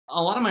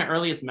A lot of my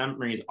earliest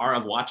memories are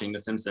of watching The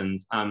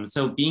Simpsons.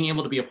 So being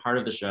able to be a part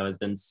of the show has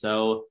been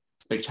so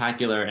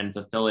spectacular and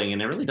fulfilling,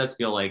 and it really does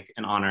feel like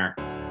an honor.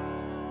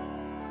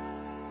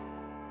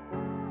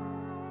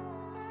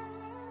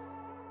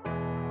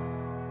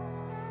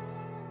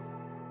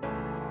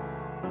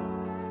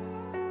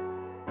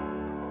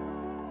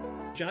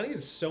 Johnny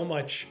is so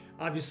much,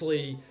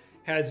 obviously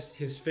has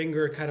his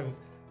finger kind of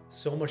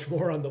so much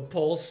more on the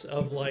pulse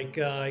of like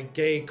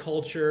gay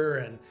culture,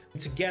 and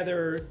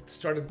together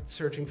started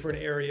searching for an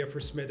area for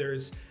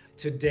Smithers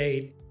to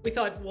date. We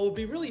thought, well, it'd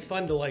be really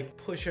fun to like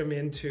push him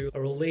into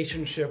a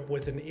relationship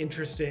with an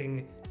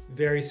interesting,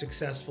 very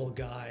successful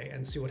guy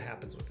and see what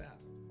happens with that.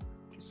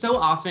 So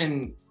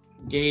often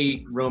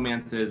gay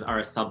romances are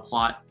a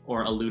subplot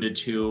or alluded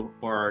to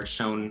or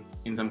shown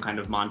in some kind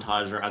of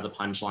montage or as a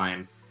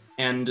punchline.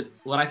 And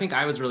what I think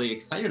I was really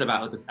excited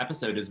about with this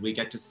episode is we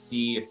get to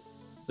see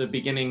the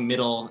beginning,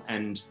 middle,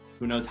 and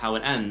who knows how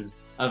it ends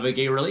of a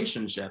gay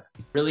relationship.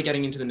 Really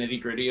getting into the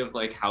nitty-gritty of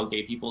like how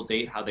gay people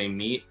date, how they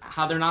meet,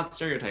 how they're not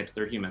stereotypes,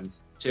 they're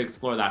humans. To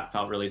explore that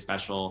felt really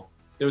special.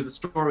 There was a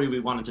story we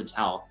wanted to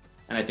tell,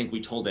 and I think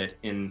we told it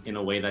in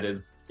a way that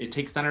it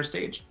takes center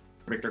stage.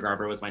 Victor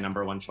Garber was my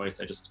 #1 choice.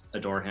 I just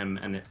adore him,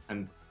 and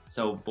I'm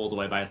so bowled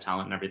away by his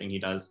talent and everything he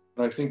does.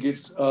 I think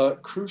it's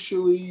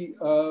crucially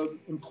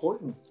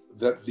important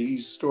that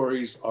these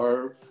stories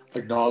are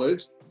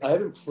acknowledged. I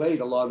haven't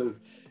played a lot of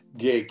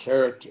gay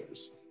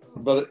characters,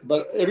 but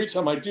every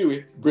time I do,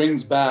 it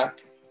brings back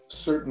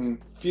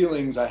certain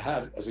feelings I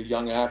had as a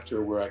young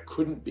actor where I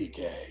couldn't be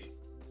gay.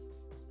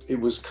 It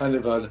was kind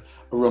of a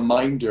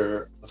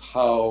reminder of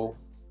how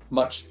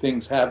much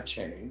things have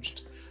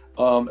changed,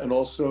 and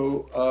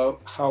also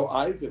how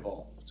I've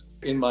evolved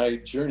in my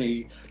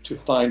journey to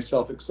find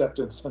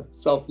self-acceptance and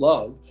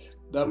self-love.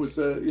 That was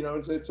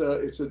it's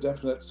a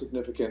definite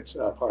significant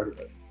part of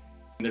it.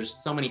 There's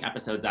so many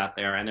episodes out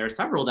there, and there are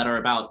several that are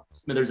about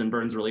Smithers and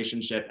Burns'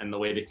 relationship and the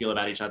way they feel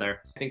about each other.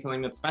 I think something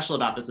that's special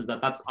about this is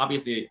that that's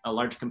obviously a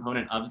large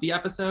component of the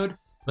episode,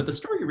 but the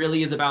story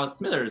really is about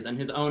Smithers and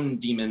his own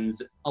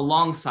demons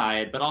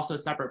alongside, but also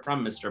separate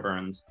from Mr.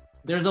 Burns.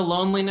 There's a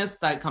loneliness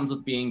that comes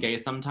with being gay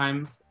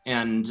sometimes,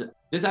 and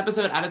this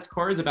episode at its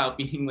core is about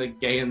being like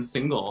gay and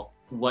single,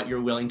 what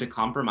you're willing to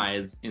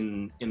compromise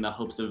in the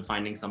hopes of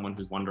finding someone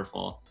who's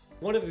wonderful.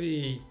 One of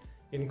the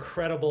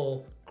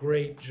incredible,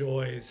 great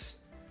joys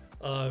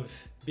of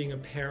being a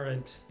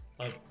parent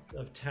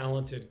of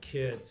talented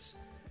kids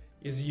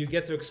is you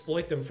get to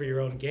exploit them for your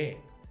own gain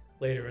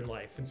later in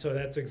life. And so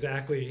that's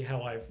exactly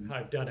how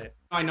I've done it.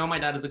 I know my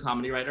dad is a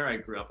comedy writer. I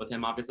grew up with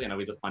him, obviously. I know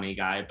he's a funny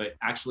guy, but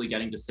actually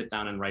getting to sit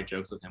down and write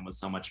jokes with him was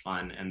so much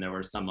fun. And there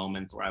were some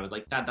moments where I was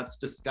like, Dad, that's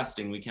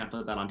disgusting. We can't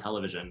put that on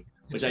television,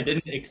 which I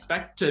didn't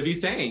expect to be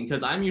saying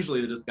because I'm usually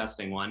the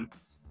disgusting one.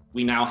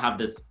 We now have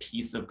this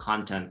piece of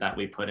content that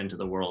we put into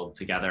the world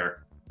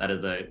together that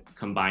is a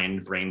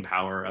combined brain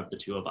power of the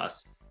two of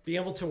us.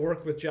 Being able to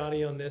work with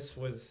Johnny on this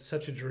was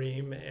such a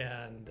dream,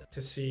 and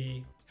to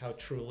see how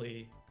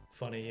truly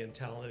funny and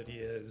talented he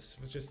is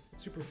was just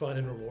super fun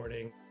and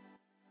rewarding.